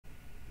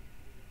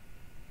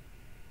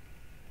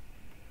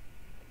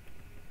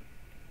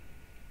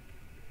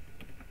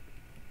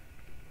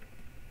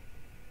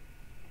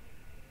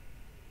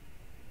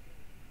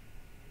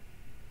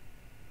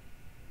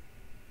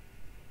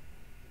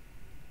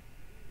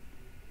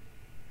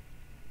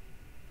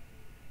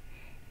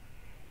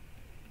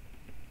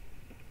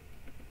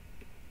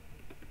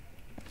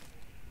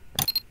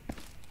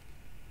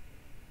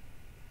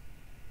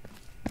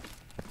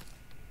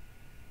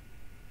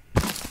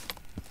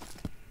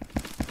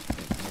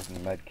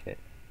med kit.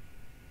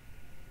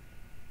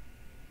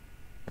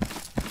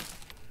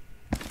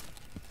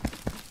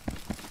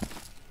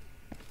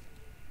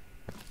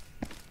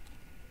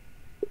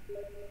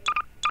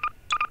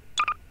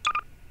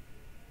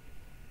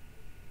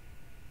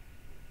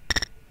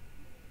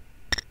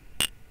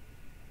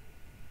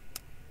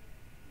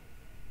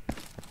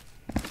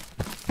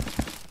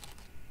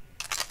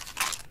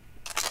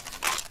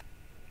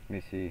 Let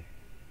me see.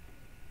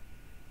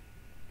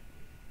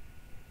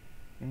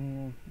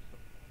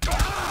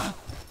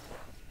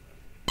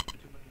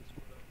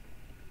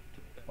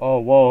 Oh,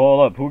 whoa,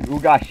 hold up. Who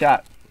got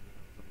shot?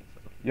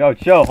 Yo,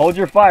 chill. Hold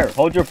your fire.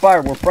 Hold your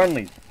fire. We're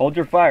friendlies. Hold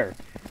your fire.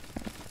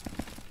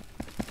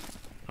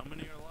 How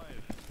many are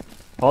alive?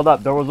 Hold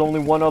up. There was only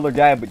one other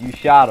guy, but you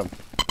shot him.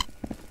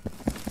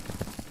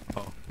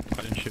 Oh,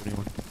 I didn't shoot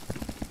anyone.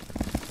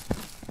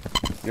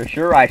 You're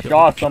sure? I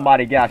saw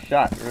somebody got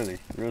shot. Really.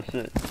 Real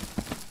shit.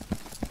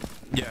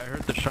 Yeah, I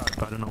heard the shot,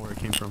 but I don't know where it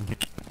came from.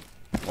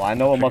 Well, I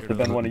know it must have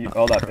been one of you.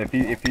 Hold up. If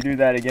you do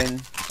that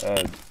again,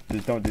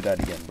 just don't do that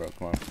again, bro.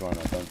 Come on. Don't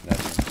do that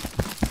again.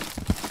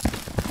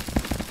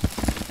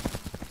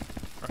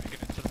 Alright,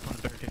 guys, set up on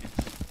the barricades.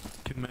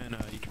 2 men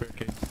each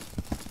barricade.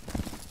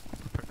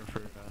 Prepare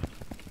for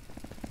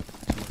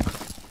some more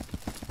crowd.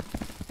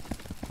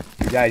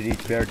 You guys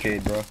each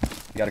barricade, bro. You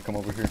gotta come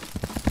over here.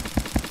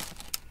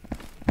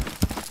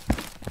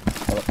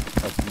 Hold up.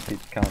 Let's keep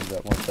the comms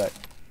up. 1 sec.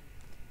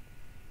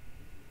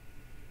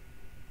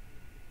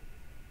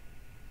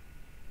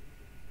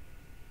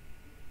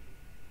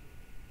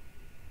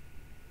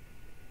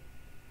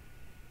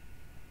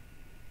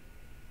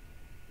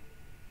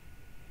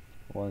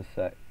 One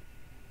sec.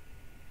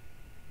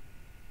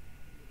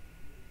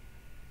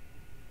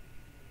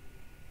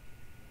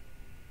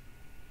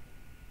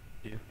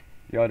 Yeah.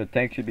 Yo, the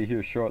tank should be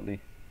here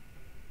shortly.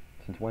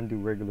 Since when do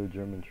regular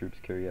German troops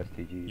carry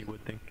STGs? You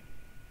would think.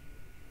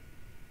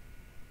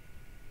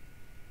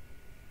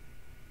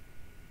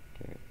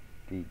 Okay,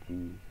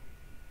 DGs.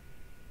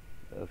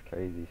 That's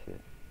crazy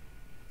shit.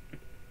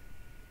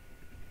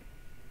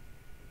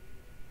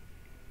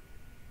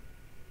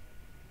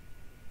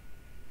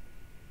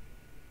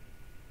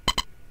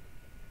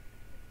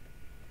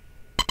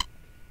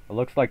 It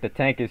looks like the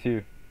tank is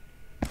here.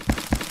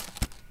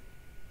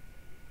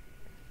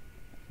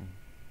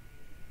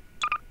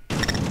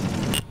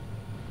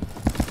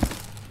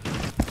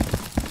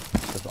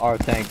 It's our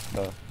tank,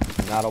 so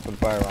do not open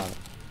fire on it.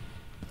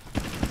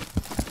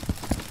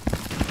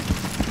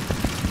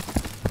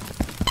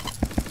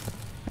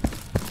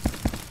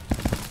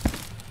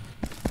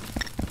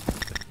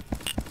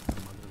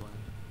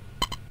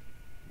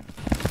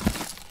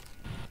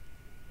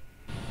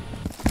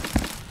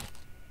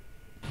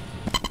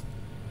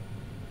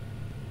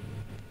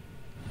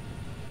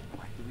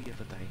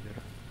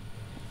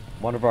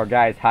 One of our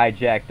guys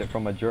hijacked it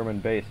from a German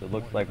base. It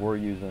looks like we're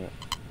using it.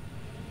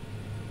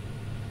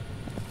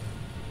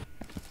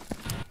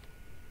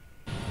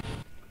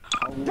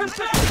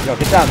 Yo,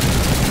 get down.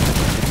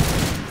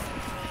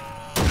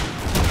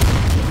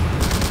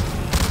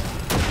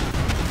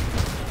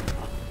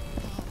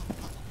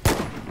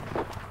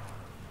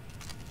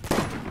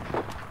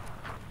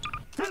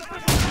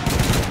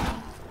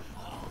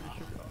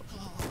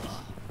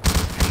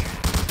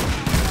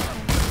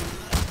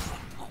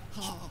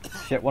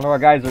 Shit, one of our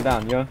guys are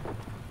down, yo. Do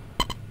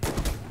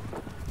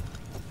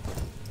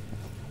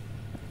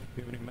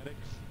you have any medics?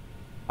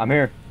 I'm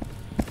here.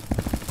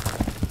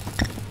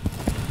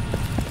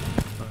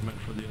 Oh, I meant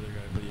for the other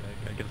guy, but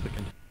yeah, I guess I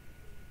can.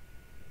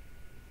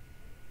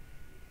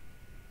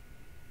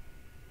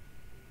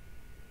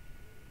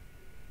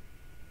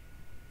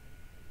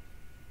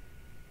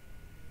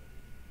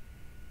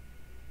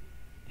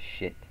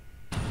 Shit.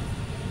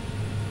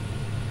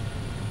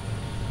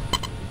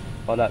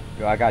 Hold up,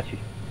 yo, I got you.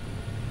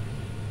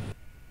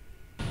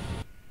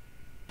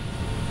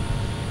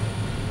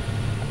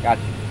 Got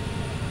you.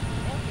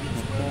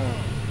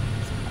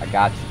 I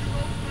got you.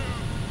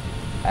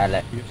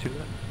 Haile. You see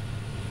that?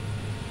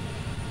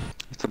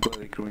 It's a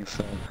bloody crew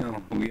inside.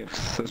 Hell, we have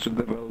such a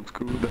developed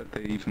crew that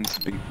they even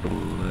speak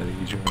bloody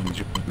German.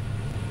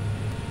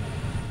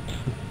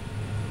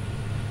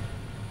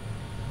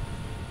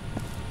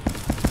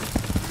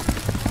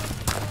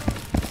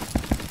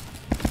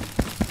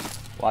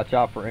 Watch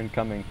out for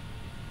incoming.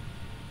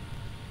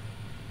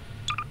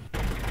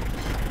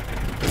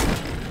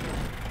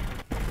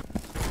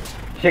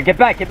 Shit, get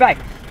back, get back!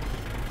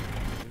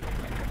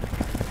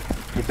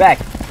 Get back!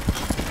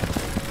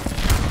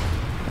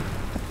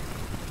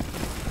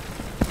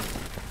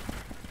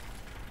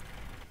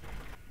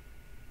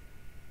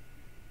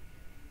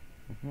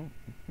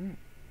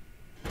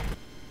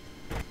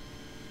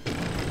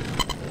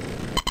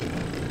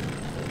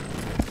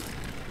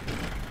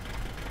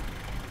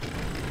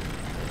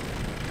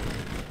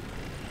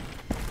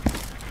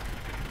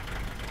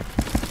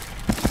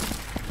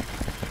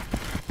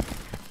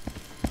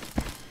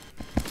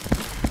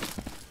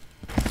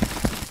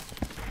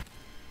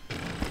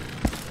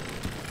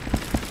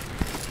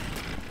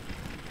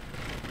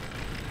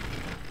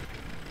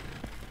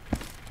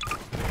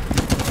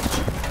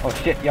 Oh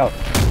shit, yo.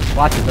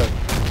 Watch it though.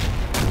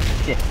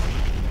 Shit.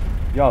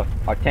 Yo,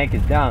 our tank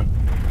is down.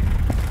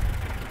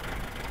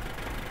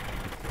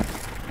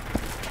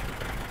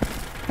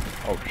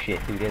 Oh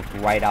shit, dude, it's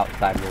right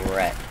outside where we're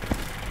at.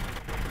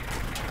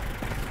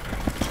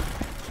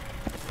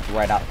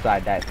 Right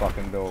outside that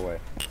fucking doorway.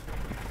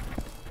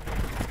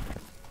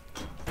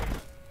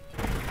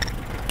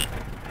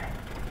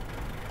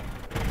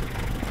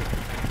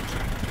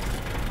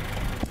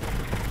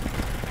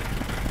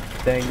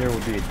 Staying there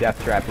would be a death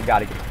trap. We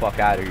gotta get the fuck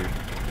out of here.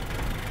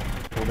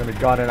 We're gonna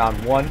gun it on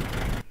 1,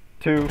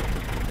 2,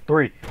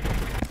 3.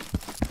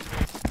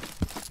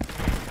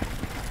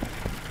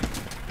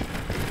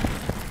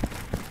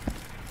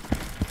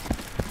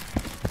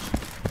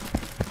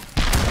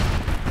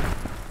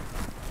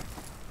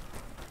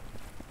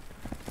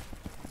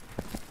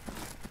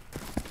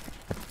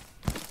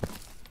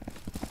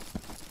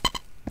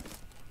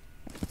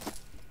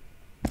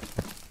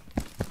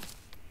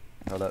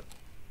 Hold up.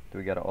 Do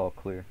we got it all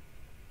clear?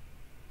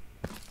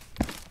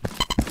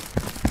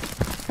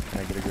 Can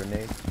I get a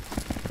grenade?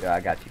 Yeah, I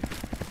got you.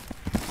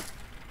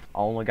 I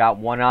only got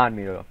one on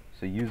me though,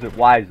 so use it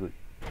wisely.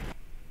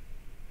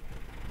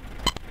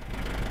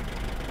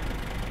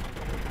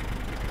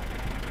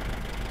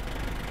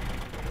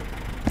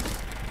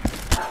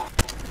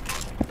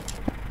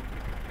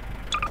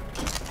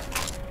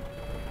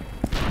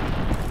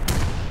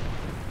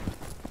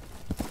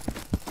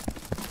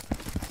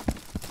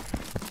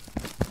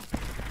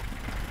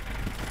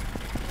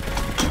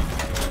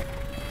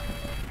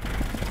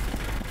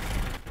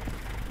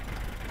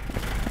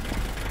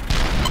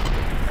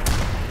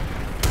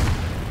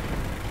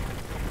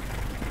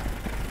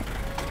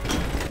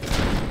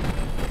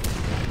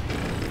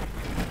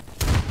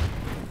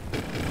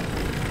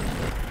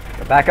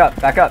 Back up,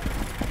 back up.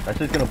 That's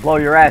just gonna blow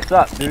your ass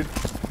up, dude.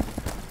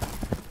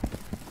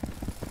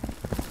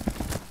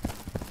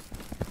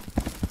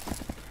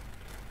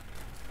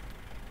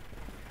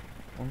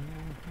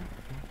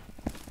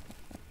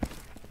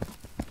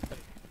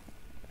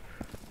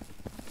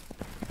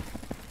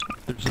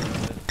 There's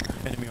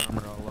enemy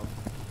armor all up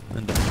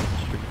and down the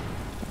street.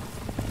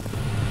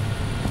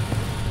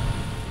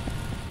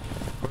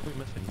 What are we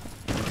missing?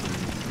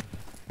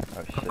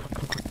 Oh shit.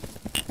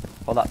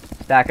 Hold up.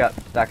 Stack up,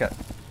 stack up.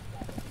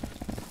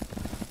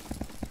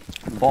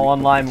 Fall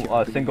on line,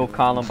 single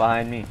column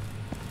behind me.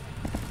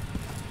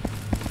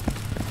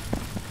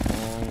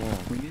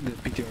 We need the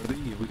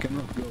PTRD, we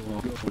cannot go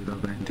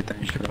without the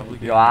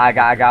anti-tank. Yo, I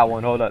got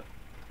one, hold up.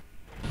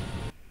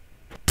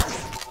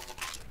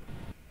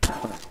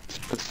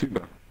 That's too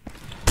bad.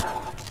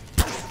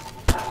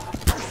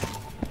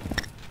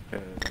 I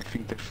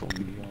think there's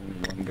only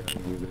one guy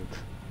with it.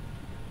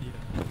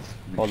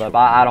 Yeah. Hold up,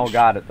 I don't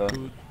got it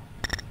though.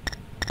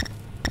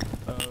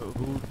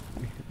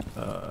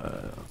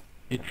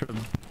 Intra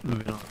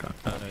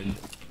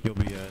you'll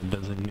be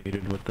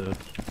designated with the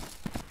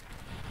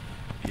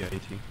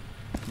PIT.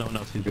 No one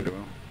else is good.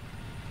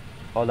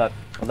 Hold up,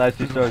 unless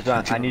you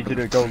Sergeant, I need you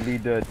to go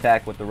lead the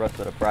attack with the rest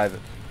of the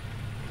privates.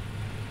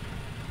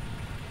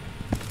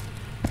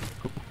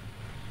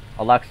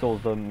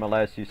 Alexel's the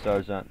Molesty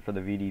Sergeant for the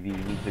VDV. He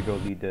needs to go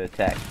lead the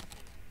attack.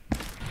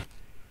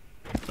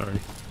 Sorry.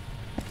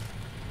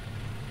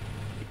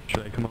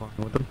 Should I come along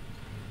with him?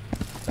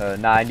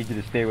 Nah, I need you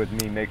to stay with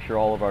me. Make sure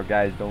all of our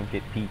guys don't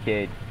get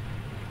PK'd.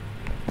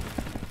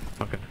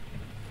 Okay.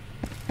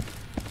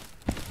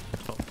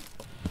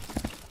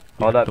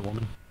 Hold up. The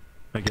woman,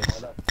 I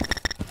guess.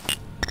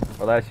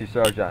 Molesty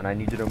Sergeant, I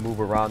need you to move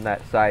around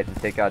that side and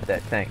take out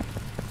that tank.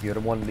 You're the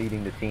one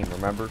leading the team,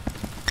 remember?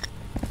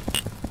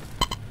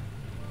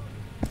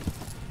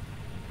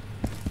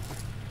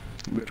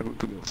 Where to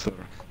go, sir?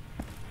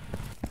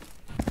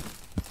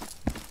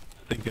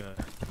 I think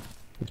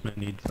this man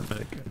needs a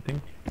medic, I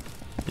think.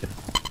 Yeah.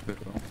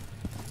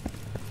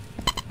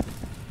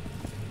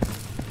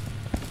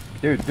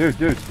 Dude,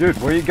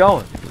 where are you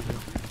going?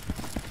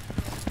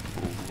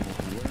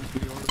 Weren't we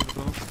ordered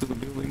off to the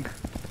building?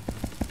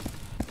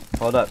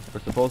 Hold up, we're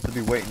supposed to be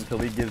waiting until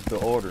he gives the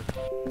order.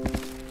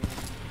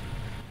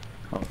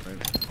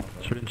 Alright.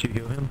 Shouldn't you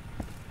heal him?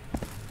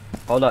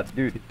 Hold up,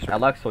 dude.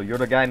 Alexo, you're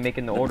the guy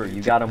making the order.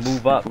 You gotta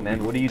move up,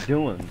 man. What are you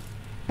doing?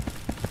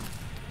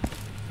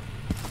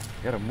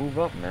 You gotta move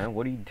up, man.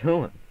 What are you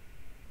doing?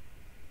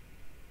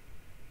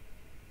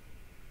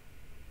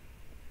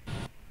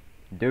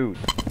 Dude.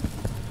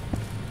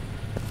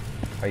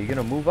 Are you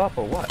gonna move up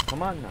or what?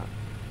 Come on now.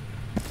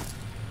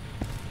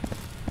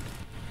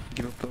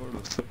 Give up the order,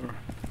 sir.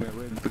 We are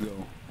ready to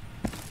go.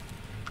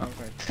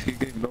 Alright, he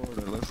gave the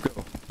order. Let's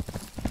go.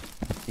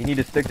 You need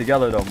to stick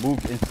together though.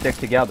 Move and stick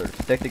together.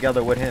 Stick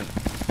together with him.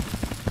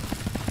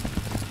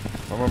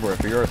 Remember,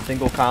 if you're a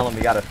single column,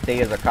 you gotta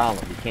stay as a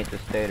column. You can't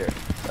just stay there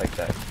like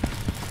that.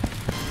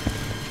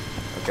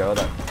 Okay, hold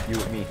up. You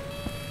with me.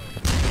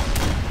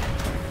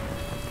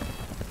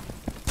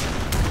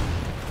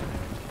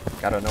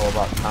 Gotta know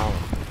about columns.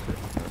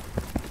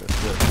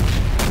 That's it.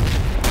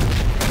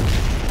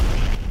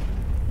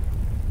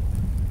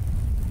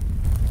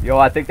 Yo,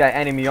 I think that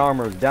enemy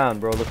armor is down,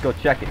 bro. Let's go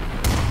check it.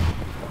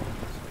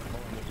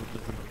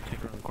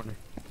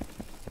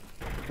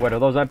 What are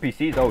those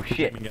NPCs? Oh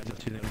shit. Gaming guys,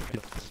 that's who they would be.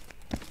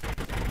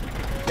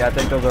 Yeah, I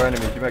think those are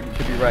enemies. You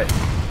should be right.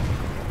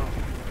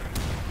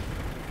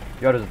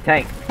 Yo, there's a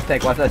tank.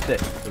 Tank, watch that shit.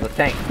 There's a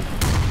tank.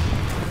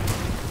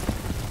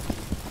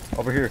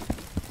 Over here.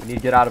 We need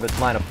to get out of its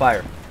line of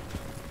fire.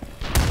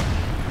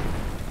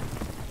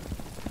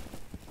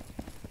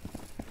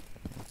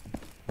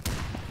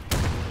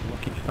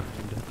 Lucky find.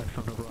 I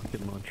found a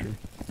rocket launcher.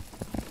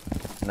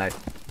 Nice.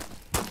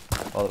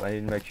 Oh, I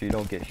need to make sure you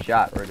don't get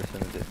shot right as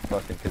soon as it's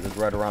fucking, because it's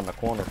right around the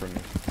corner from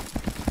you.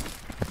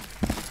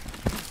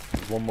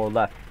 There's one more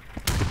left.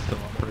 It's still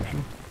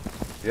operational.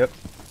 Yep.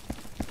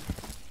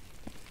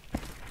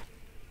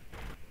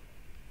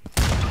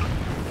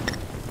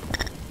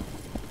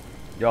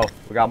 Yo,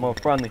 we got more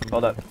friendly.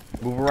 Hold up.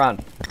 Move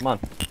around. Come on.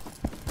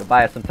 To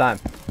buy us some time.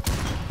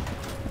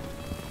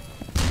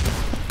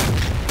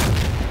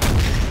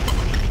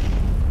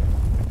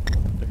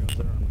 There goes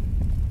their armor.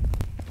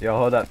 Yo,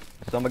 hold up.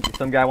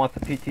 Some guy wants the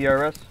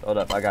PTRS? Hold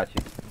up, I got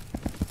you.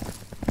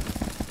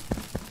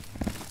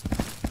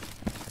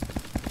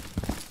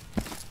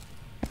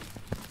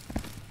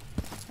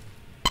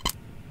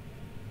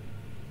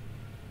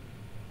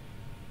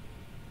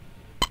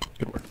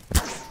 Good work.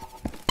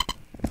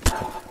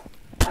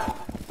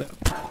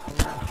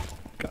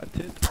 Got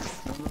it.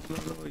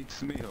 No,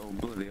 it's me. Oh,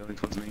 bloody hell,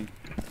 it was me.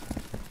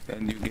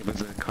 And you gave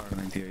us a car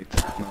 98,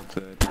 not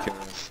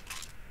PTRS.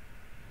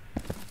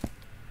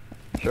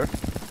 Sure.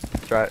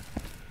 Try it.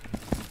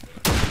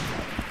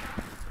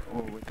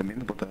 Oh, wait a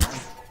minute, what the hell?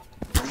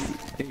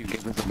 Hey, you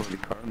gave us a bloody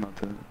car, not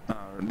a...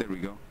 there we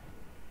go.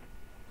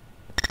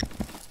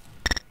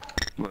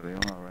 Bloody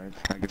hell, alright.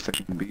 I guess I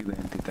can be the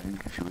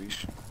anti-tank if you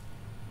wish.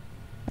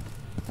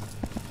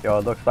 Yo,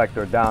 it looks like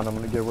they're down. I'm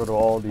gonna get rid of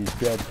all these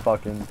dead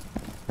fucking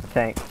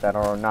tanks that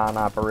are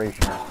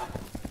non-operational.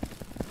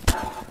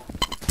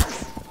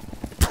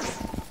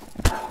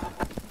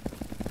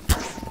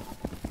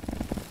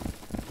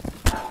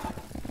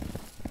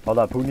 Hold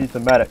up, who needs a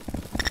medic?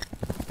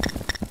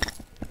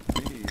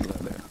 Me,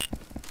 there.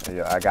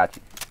 Yeah, I got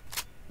you.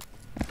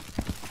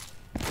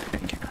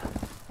 Thank you.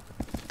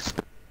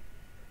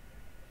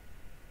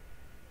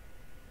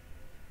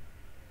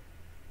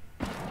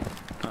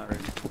 Alright,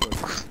 it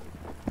works.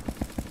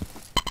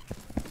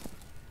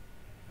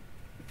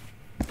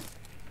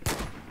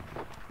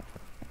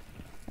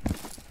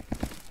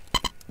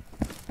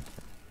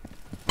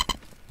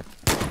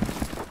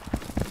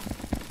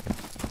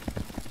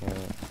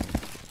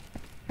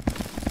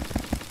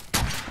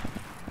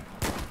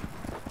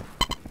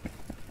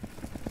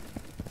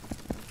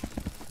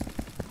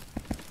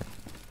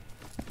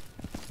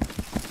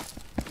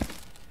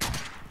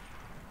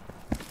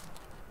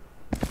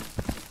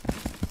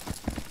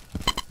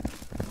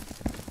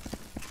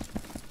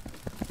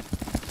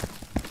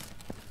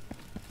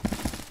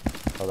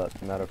 Hold up,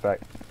 as a matter of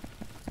fact.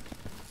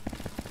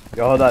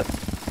 Yo, hold up.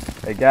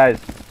 Hey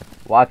guys,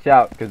 watch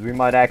out, because we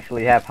might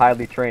actually have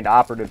highly trained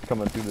operatives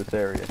coming through this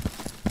area.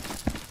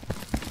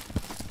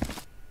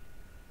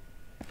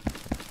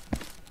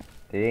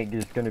 They ain't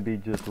just gonna be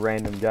just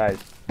random guys.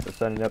 They're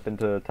sending up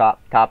into top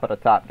of the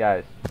top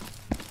guys.